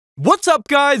What's up,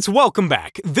 guys? Welcome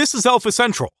back. This is Alpha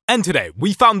Central, and today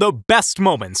we found the best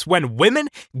moments when women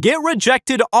get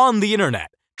rejected on the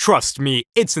internet. Trust me,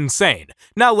 it's insane.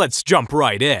 Now let's jump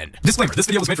right in. Disclaimer, this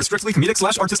video was made for strictly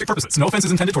comedic/artistic purposes. No offense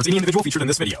is intended towards any individual featured in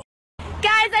this video.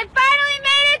 Guys, I finally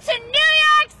made it to New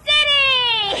York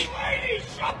City! Lady,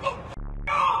 shut the f***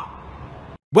 up!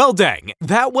 Well dang,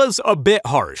 that was a bit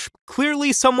harsh.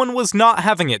 Clearly someone was not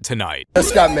having it tonight.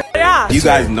 Just got married. Yeah. You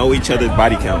guys know each other's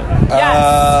body count?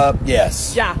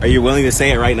 Yes. Yeah. Are you willing to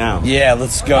say it right now? Yeah,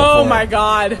 let's go. Oh for my it.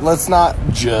 god. Let's not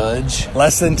judge.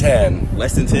 Less than 10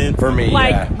 Less than 10? for me.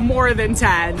 Like, yeah. more than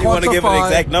 10. You want to give an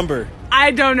exact number?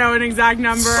 I don't know an exact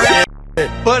number.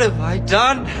 What have I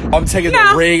done? I'm taking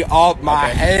No. the ring off my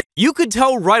head. You could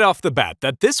tell right off the bat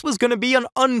that this was going to be an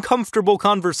uncomfortable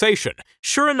conversation.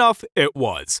 Sure enough, it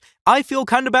was. I feel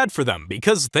kind of bad for them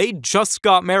because they just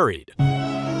got married.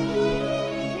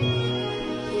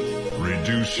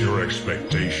 Reduce your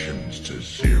expectations to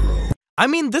 0. I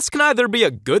mean, this can either be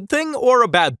a good thing or a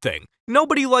bad thing.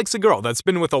 Nobody likes a girl that's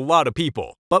been with a lot of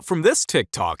people, but from this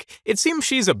TikTok, it seems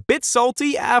she's a bit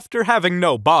salty after having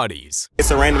no bodies.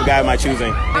 It's a random guy of my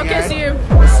choosing. I'll kiss you.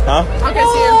 Huh? I'll kiss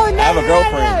you. I have a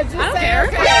girlfriend. I don't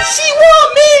care. She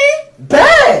want me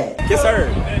bad. Kiss her.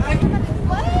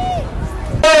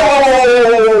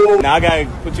 Now I gotta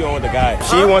put you on with the guy.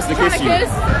 She wants to kiss you.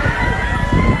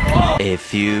 A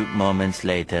few moments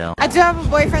later. I do have a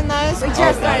boyfriend though, so we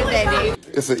just started dating.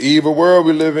 It's an evil world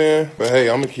we live in, but hey,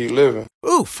 I'm gonna keep living.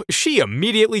 Oof, she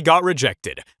immediately got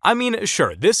rejected. I mean,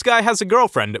 sure, this guy has a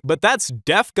girlfriend, but that's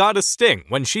def gotta sting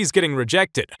when she's getting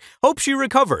rejected. Hope she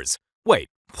recovers. Wait,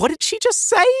 what did she just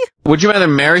say? Would you rather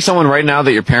marry someone right now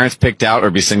that your parents picked out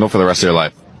or be single for the rest of your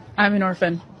life? I'm an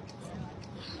orphan.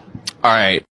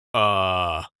 Alright.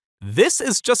 This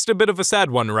is just a bit of a sad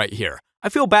one right here. I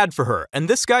feel bad for her, and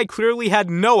this guy clearly had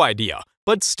no idea.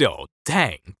 But still,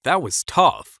 dang, that was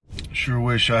tough. Sure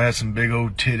wish I had some big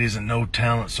old titties and no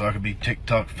talent so I could be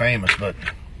TikTok famous, but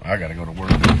I gotta go to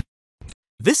work.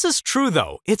 This is true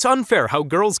though. It's unfair how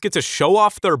girls get to show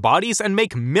off their bodies and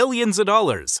make millions of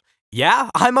dollars. Yeah,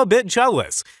 I'm a bit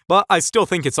jealous, but I still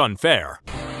think it's unfair.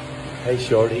 Hey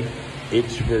shorty,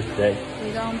 it's your birthday.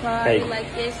 We don't party Hey. like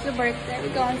it's your birthday. We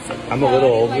going to I'm a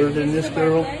little older than this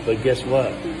girl, but guess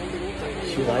what?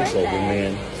 She likes older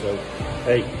men. So,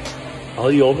 hey, all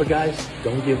you older guys,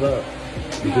 don't give up.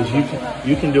 Because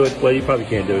you can do it. Well, you probably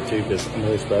can't do it too because I'm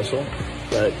really special.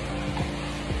 But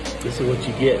this is what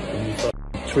you get when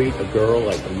you treat a girl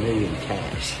like $1 million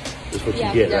cash. This is what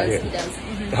you get right here. He does.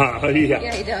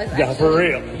 Yeah, he does. Yeah, for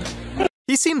real.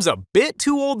 He seems a bit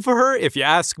too old for her if you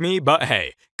ask me, but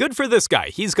hey, good for this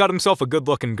guy. He's got himself a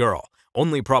good-looking girl.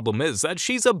 Only problem is that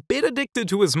she's a bit addicted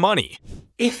to his money.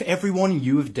 If everyone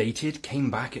you have dated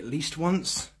came back at least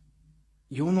once,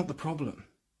 you're not the problem.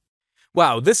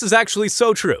 Wow, this is actually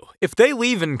so true. If they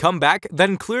leave and come back,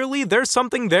 then clearly there's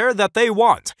something there that they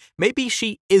want. Maybe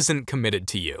she isn't committed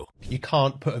to you. You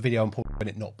can't put a video on porn and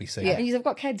it not be seen. Yeah, you've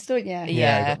got kids, don't you?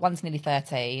 Yeah. One's nearly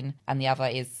 13 and the other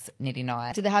is nearly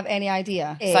 9. Do they have any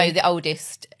idea? So the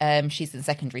oldest, she's in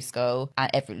secondary school and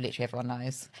literally everyone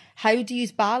knows. How do you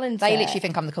balance They it? literally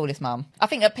think I'm the coolest mum. I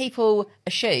think that people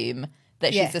assume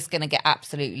that Yeah. she's just going to get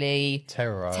absolutely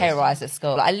Terrorised at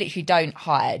school. Like, I literally don't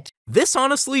hide. This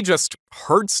honestly just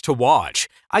hurts to watch.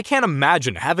 I can't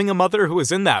imagine having a mother who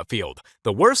is in that field.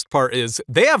 The worst part is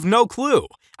they have no clue.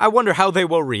 I wonder how they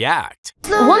will react.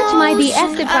 Watch my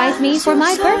BS surprise me for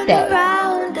my birthday.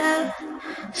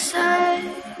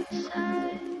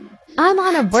 I'm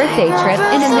on a birthday trip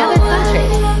in another country,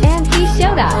 and he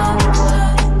showed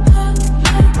up.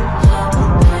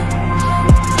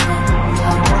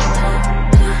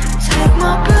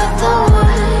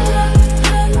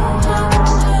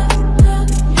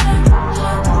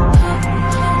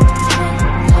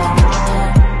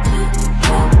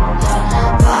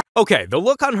 Okay, the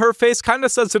look on her face kinda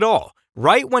says it all.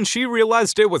 Right when she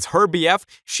realized it was her BF,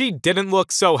 she didn't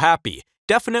look so happy.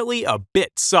 Definitely a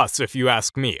bit sus if you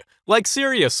ask me. Like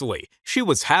seriously, she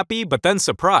was happy but then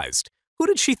surprised. Who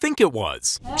did she think it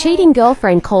was? Cheating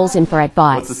girlfriend calls in for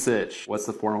advice. What's the sitch? What's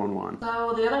the 411?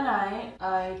 So the other night,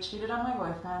 I cheated on my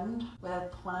boyfriend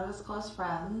with one of his close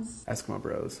friends. Eskimo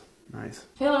Bros. Nice.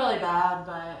 Feel really bad,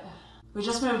 but we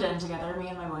just moved in together, me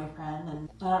and my boyfriend, and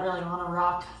I don't really want to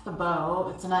rock the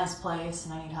boat. It's a nice place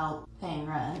and I need help paying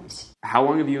rent. How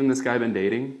long have you and this guy been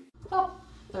dating? About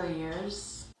 3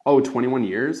 years. Oh, 21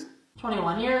 years?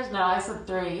 21 years? No, I said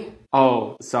 3.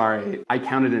 Oh, sorry. I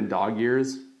counted in dog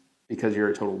years because you're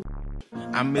a total.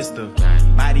 I'm Mr.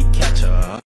 Body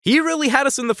Catcher. He really had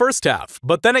us in the first half,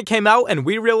 but then it came out and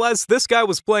we realized this guy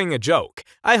was playing a joke.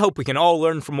 I hope we can all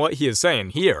learn from what he is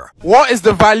saying here. What is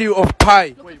the value of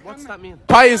pi? Wait, what's that mean?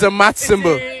 Pi is a math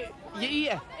symbol. You eat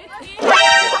it. You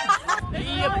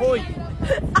eat a pie.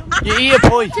 You eat a pie.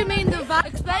 What do you mean the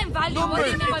explain value? What do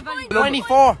you mean by value?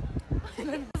 24.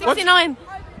 69.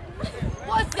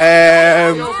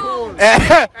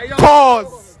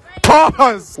 Pause.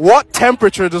 What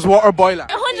temperature does water boil at?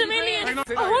 100 million.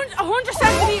 100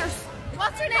 centimeters.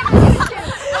 What's your name?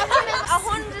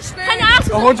 100 squared. Can I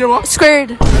ask? 100 what?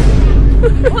 Squared.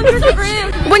 100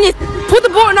 degrees. When you put the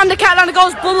button on the kettle and it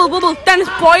goes bubble, bubble, then it's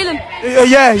boiling.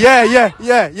 Yeah.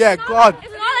 God. Is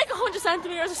it not like 100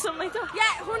 centimeters or something like that?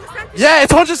 Yeah, 100 centimeters. Yeah,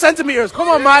 it's 100 centimeters. Come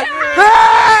on, man.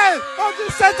 Hey!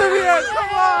 100 centimeters.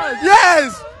 Come on.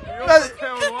 Yes.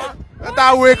 Let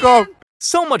that wake up.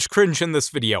 So much cringe in this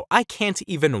video, I can't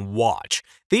even watch.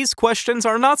 These questions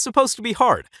are not supposed to be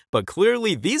hard, but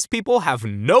clearly these people have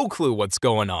no clue what's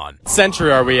going on.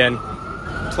 Century are we in?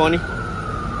 20?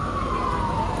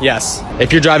 Yes.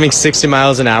 If you're driving 60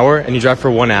 miles an hour and you drive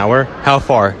for 1 hour, how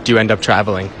far do you end up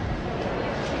traveling?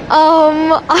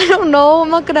 I don't know. I'm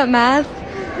not good at math.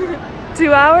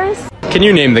 2 hours? Can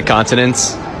you name the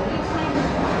continents?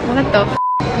 What the f?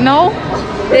 No?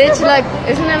 It's like,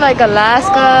 isn't it like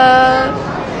Alaska?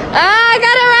 Ah, I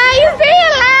got it right. You see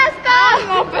Alaska?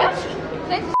 No, bitch.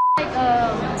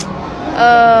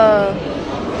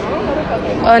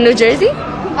 New Jersey?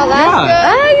 Alaska?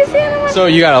 Yeah. Ah, you see it? So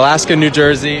you got Alaska, New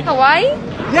Jersey. Hawaii?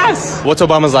 Yes. What's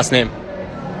Obama's last name?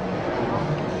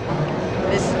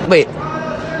 Wait.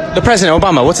 The President,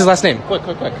 Obama. What's his last name? Quick.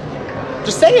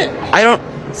 Just say it. I don't...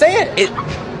 Say it.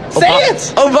 Say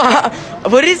it. Obama.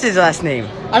 What is his last name?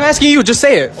 I'm asking you. Just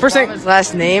say it. First name. His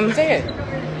last name? Say it.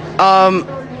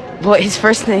 What, his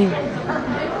first name?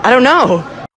 I don't know.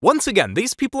 Once again,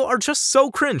 these people are just so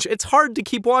cringe, it's hard to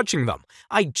keep watching them.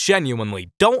 I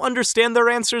genuinely don't understand their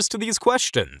answers to these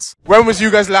questions. When was you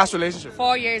guys' last relationship?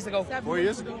 4 years ago. 4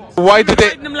 years ago? Why did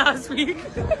it... him last week.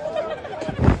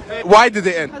 Why did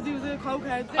it end?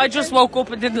 I just woke up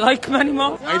and didn't like him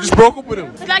anymore. I just broke up with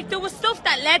him. Like, there was stuff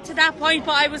that led to that point,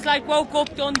 but I was like, woke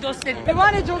up, done, dusted. They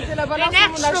want a drug dealer, but An not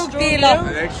someone ex-drug that's dealer.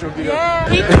 An extra deal. Yeah.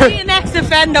 He can be an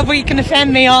ex-offender, but he can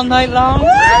offend me all night long.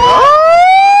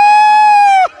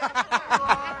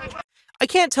 I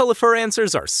can't tell if her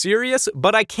answers are serious,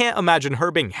 but I can't imagine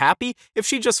her being happy if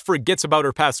she just forgets about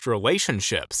her past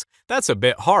relationships. That's a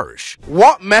bit harsh.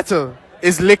 What metal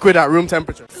is liquid at room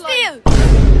temperature? Steel.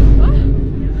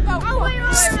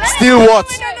 Steel what?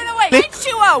 No, wait.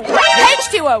 H2O.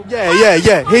 H2O.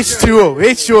 Yeah.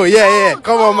 H2O. Yeah.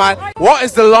 Come on, man. What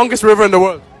is the longest river in the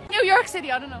world? New York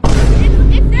City, I don't know.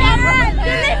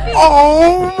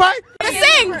 Oh my... The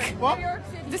sink. What?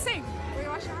 The sink.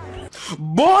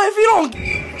 Boy, if you don't...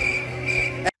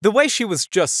 The way she was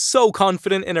just so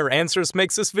confident in her answers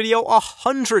makes this video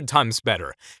 100 times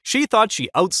better. She thought she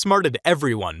outsmarted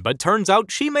everyone, but turns out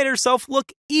she made herself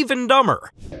look even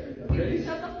dumber.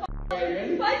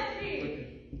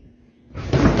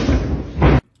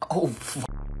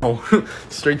 Oh,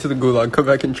 straight to the gulag. Come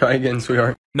back and try again,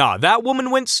 sweetheart. Nah, that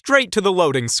woman went straight to the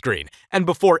loading screen. And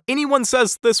before anyone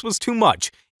says this was too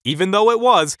much, even though it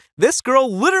was, this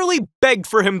girl literally begged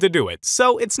for him to do it,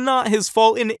 so it's not his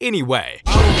fault in any way.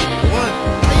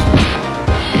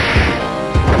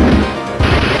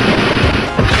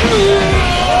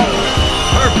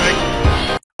 Perfect.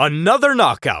 Another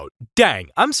knockout. Dang,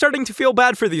 I'm starting to feel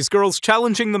bad for these girls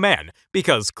challenging the man,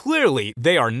 because clearly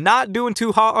they are not doing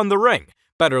too hot on the ring.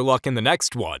 Better luck in the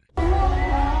next one.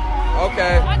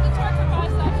 Okay.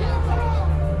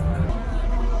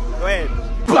 Go ahead.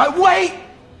 But wait!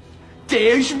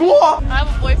 There's more! I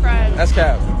have a boyfriend. That's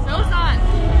cap. No, it's not.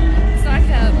 It's not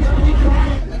Kev.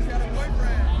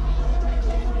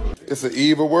 It's an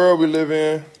evil world we live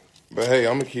in, but hey,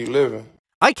 I'm gonna keep living.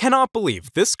 I cannot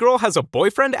believe this girl has a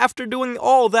boyfriend after doing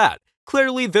all that.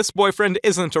 Clearly, this boyfriend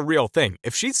isn't a real thing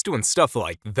if she's doing stuff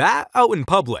like that out in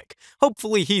public.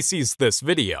 Hopefully he sees this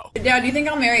video. Dad, do you think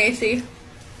I'll marry AC?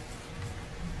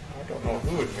 I don't know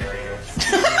who would marry you.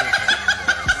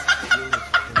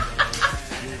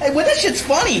 Hey, well, this shit's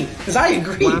funny, because I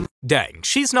agree. Dang,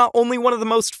 she's not only one of the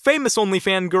most famous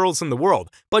OnlyFans girls in the world,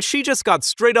 but she just got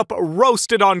straight up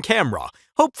roasted on camera.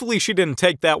 Hopefully she didn't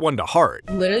take that one to heart.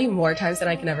 Literally more times than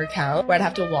I can ever count, where I'd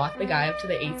have to walk the guy up to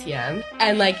the ATM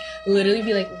and like literally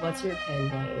be like, what's your PIN,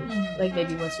 babe? Like,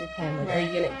 baby, what's your PIN?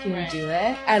 Like, can you do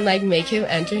it? And like make him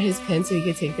enter his PIN so he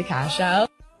could take the cash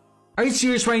out. Are you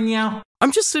serious right now?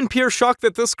 I'm just in pure shock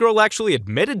that this girl actually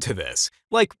admitted to this.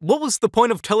 Like, what was the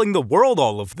point of telling the world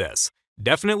all of this?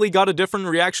 Definitely got a different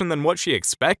reaction than what she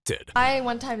expected. I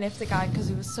one time left the guy because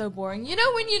was so boring. You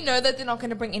know when you know that they're not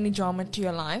going to bring any drama to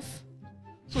your life?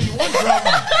 Wait.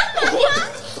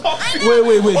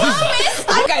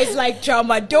 You guys like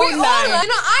drama, don't lie. You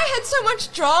know, I had so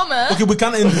much drama. Okay, we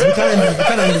can't end this. We can't.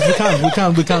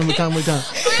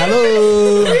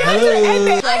 Hello.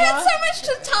 I had so much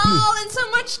to tell and so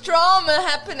much drama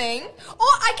happening.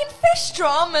 Or I can fish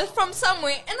drama from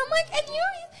somewhere. And I'm like, and he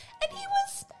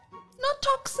was not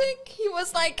toxic. He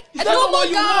was like a normal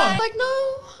guy. Like,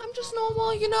 no, I'm just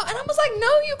normal, you know. And I was like,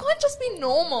 no, you can't just be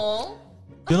normal.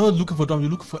 You're not looking for drama,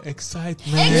 you're looking for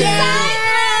excitement.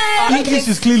 English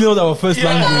is clearly not our first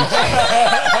language.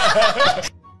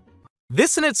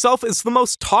 This in itself is the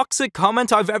most toxic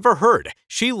comment I've ever heard.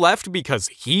 She left because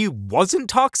he wasn't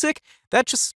toxic? That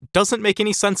just doesn't make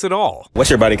any sense at all.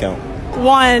 What's your body count?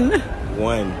 1.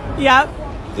 1. Yep.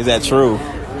 Is that true?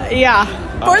 Yeah.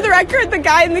 For the record, the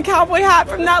guy in the cowboy hat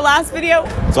from that last video.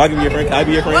 So I can be your friend? Can I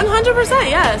be your friend? 100%,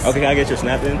 yes. Okay, can I get your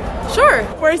snap in? Sure.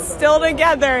 We're still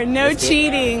together. No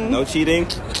cheating. No cheating?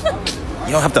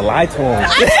 You don't have to lie to him.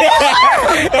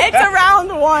 It's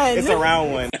around 1. It's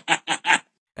around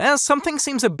 1. Something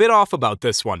seems a bit off about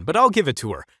this one, but I'll give it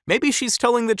to her. Maybe she's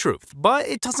telling the truth, but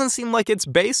it doesn't seem like it's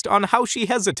based on how she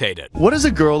hesitated. What does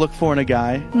a girl look for in a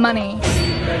guy? Money.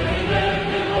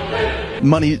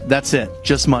 Money, that's it.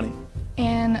 Just money.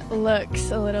 And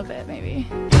looks a little bit, maybe.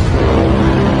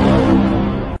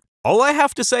 All I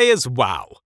have to say is wow.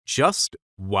 Just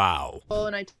wow.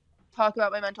 And I talk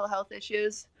about my mental health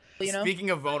issues. You know?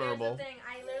 Speaking of vulnerable.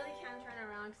 I literally can't turn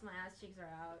around because my ass cheeks are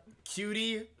out.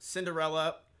 Cutie,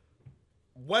 Cinderella.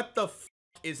 What the f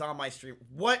is on my stream?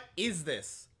 What is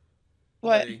this?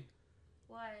 What?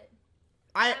 What?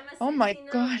 Oh my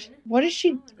gosh. What is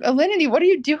she? Alinity, what are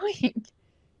you doing?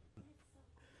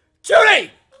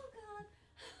 Cutie!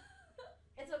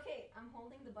 It's okay. I'm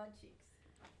holding the butt cheeks.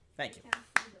 Thank you.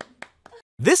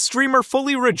 This streamer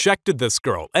fully rejected this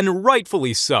girl, and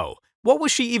rightfully so. What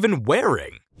was she even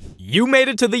wearing? You made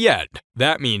it to the end.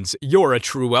 That means you're a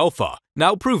true alpha.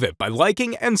 Now prove it by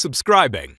liking and subscribing.